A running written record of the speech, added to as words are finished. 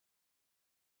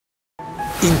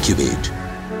INCUBATE.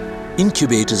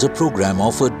 INCUBATE is a program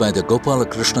offered by the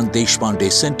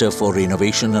Gopalakrishna-Deshpande Centre for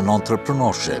Innovation and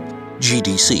Entrepreneurship,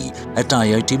 GDC, at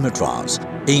IIT Madras,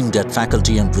 aimed at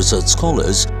faculty and research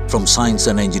scholars from science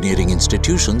and engineering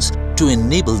institutions to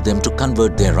enable them to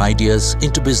convert their ideas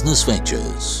into business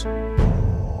ventures.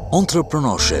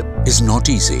 Entrepreneurship is not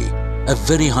easy. A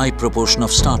very high proportion of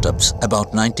startups,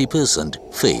 about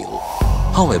 90%, fail.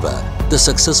 However, the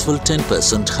successful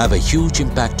 10% have a huge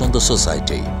impact on the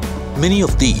society. Many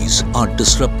of these are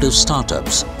disruptive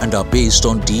startups and are based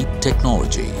on deep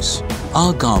technologies.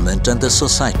 Our government and the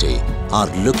society are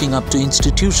looking up to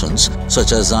institutions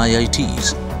such as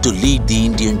IITs to lead the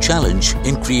Indian challenge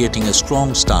in creating a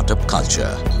strong startup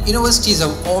culture. Universities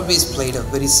have always played a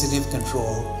very significant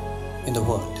role in the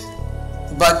world.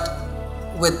 But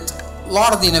with a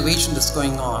lot of the innovation that's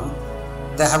going on,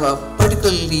 they have a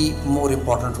particularly more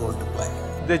important role to play.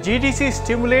 The GDC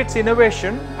stimulates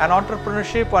innovation and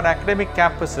entrepreneurship on academic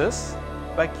campuses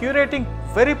by curating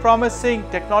very promising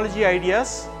technology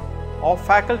ideas of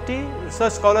faculty,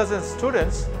 research scholars and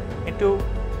students into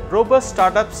robust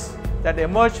startups that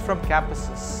emerge from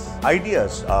campuses.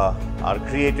 Ideas are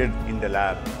created in the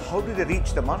lab. How do they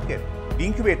reach the market? The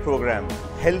INCUBATE program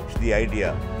helps the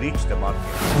idea reach the market.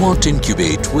 What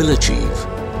INCUBATE will achieve?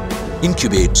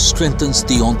 INCUBATE strengthens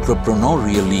the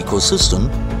entrepreneurial ecosystem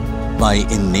by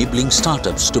enabling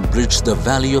startups to bridge the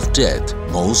valley of death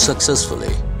more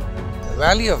successfully. The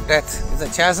valley of death is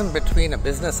a chasm between a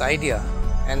business idea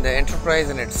and the enterprise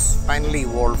in its finally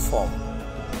evolved form.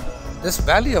 This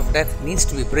valley of death needs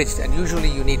to be bridged, and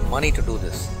usually you need money to do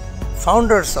this.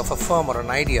 Founders of a firm or an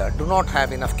idea do not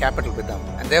have enough capital with them,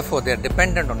 and therefore they are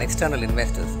dependent on external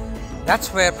investors.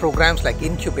 That's where programs like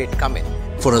INCUBATE come in.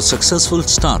 For a successful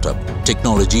startup,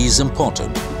 technology is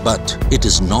important, but it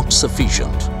is not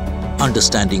sufficient.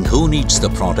 Understanding who needs the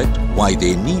product, why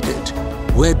they need it,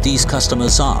 where these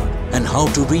customers are, and how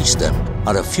to reach them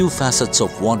are a few facets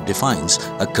of what defines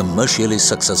a commercially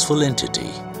successful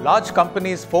entity. Large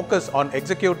companies focus on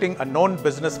executing a known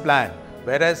business plan,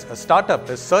 whereas a startup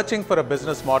is searching for a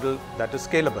business model that is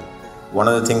scalable. One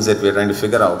of the things that we are trying to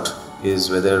figure out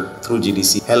is whether through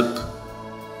GDC help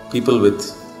people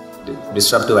with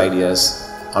disruptive ideas,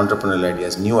 entrepreneurial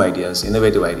ideas, new ideas,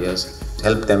 innovative ideas,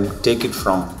 help them take it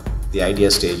from the idea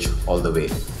stage all the way.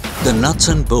 The nuts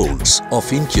and bolts of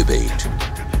INCUBATE.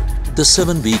 The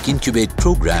 7-week INCUBATE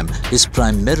program is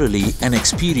primarily an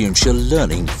experiential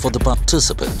learning for the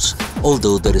participants,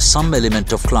 although there is some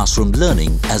element of classroom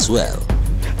learning as well.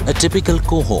 A typical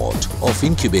cohort of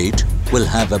INCUBATE will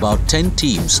have about 10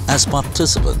 teams as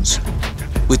participants,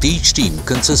 with each team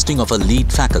consisting of a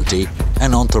lead faculty,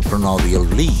 an entrepreneurial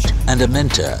lead, and a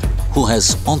mentor who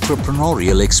has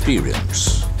entrepreneurial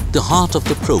experience. The heart of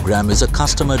the program is a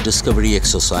customer discovery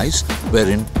exercise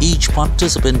wherein each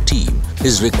participant team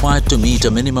is required to meet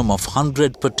a minimum of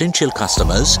 100 potential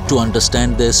customers to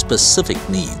understand their specific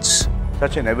needs.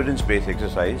 Such an evidence-based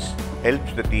exercise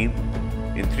helps the team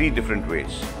in 3 different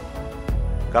ways: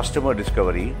 customer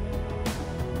discovery,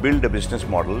 build a business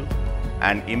model,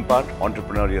 and impart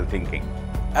entrepreneurial thinking.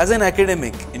 As an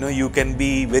academic, you can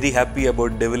be very happy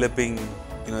about developing,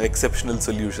 exceptional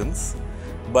solutions.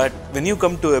 But when you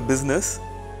come to a business,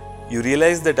 you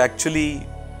realize that actually,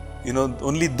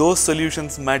 only those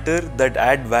solutions matter that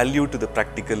add value to the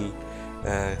practical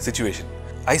situation.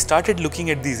 I started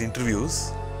looking at these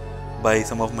interviews by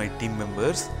some of my team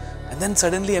members, and then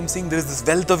suddenly I'm seeing there is this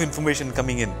wealth of information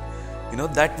coming in,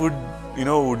 that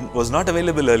was not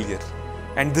available earlier.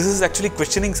 And this is actually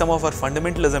questioning some of our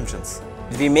fundamental assumptions.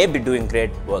 We may be doing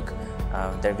great work,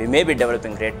 that we may be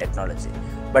developing great technology,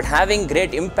 but having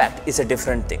great impact is a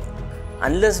different thing.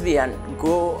 Unless we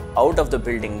go out of the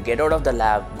building, get out of the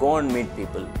lab, go and meet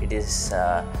people, it is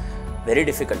very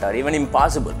difficult or even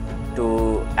impossible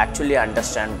to actually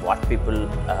understand what people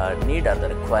need or the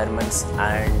requirements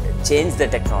and change the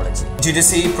technology.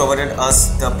 GDC provided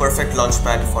us the perfect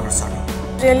launchpad for a startup.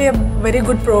 Really a very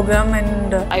good program,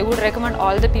 and I would recommend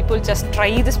all the people just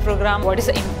try this program. What is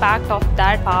the impact of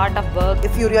that part of work?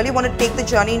 If you really want to take the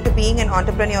journey into being an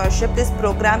entrepreneurship, this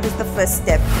program is the first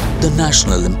step. The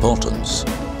national importance.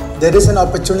 There is an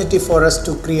opportunity for us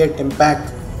to create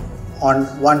impact on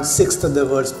 1/6 of the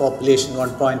world's population,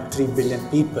 1.3 billion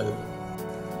people.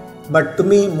 But to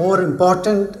me, more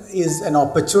important is an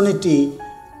opportunity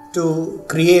to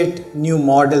create new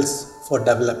models for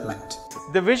development.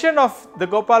 The vision of the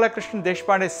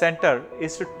Gopalakrishna-Deshpande Centre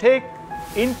is to take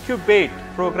INCUBATE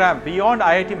program beyond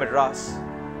IIT Madras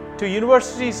to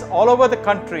universities all over the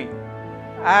country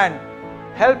and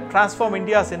help transform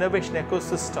India's innovation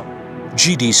ecosystem.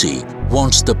 GDC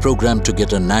wants the program to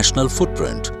get a national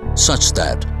footprint such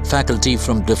that faculty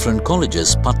from different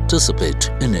colleges participate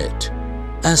in it.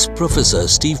 As Professor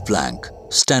Steve Blank,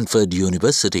 Stanford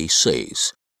University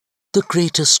says, the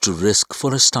greatest risk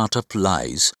for a startup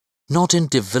lies not in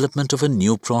development of a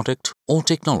new product or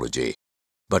technology,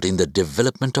 but in the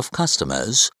development of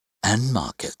customers and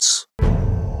markets.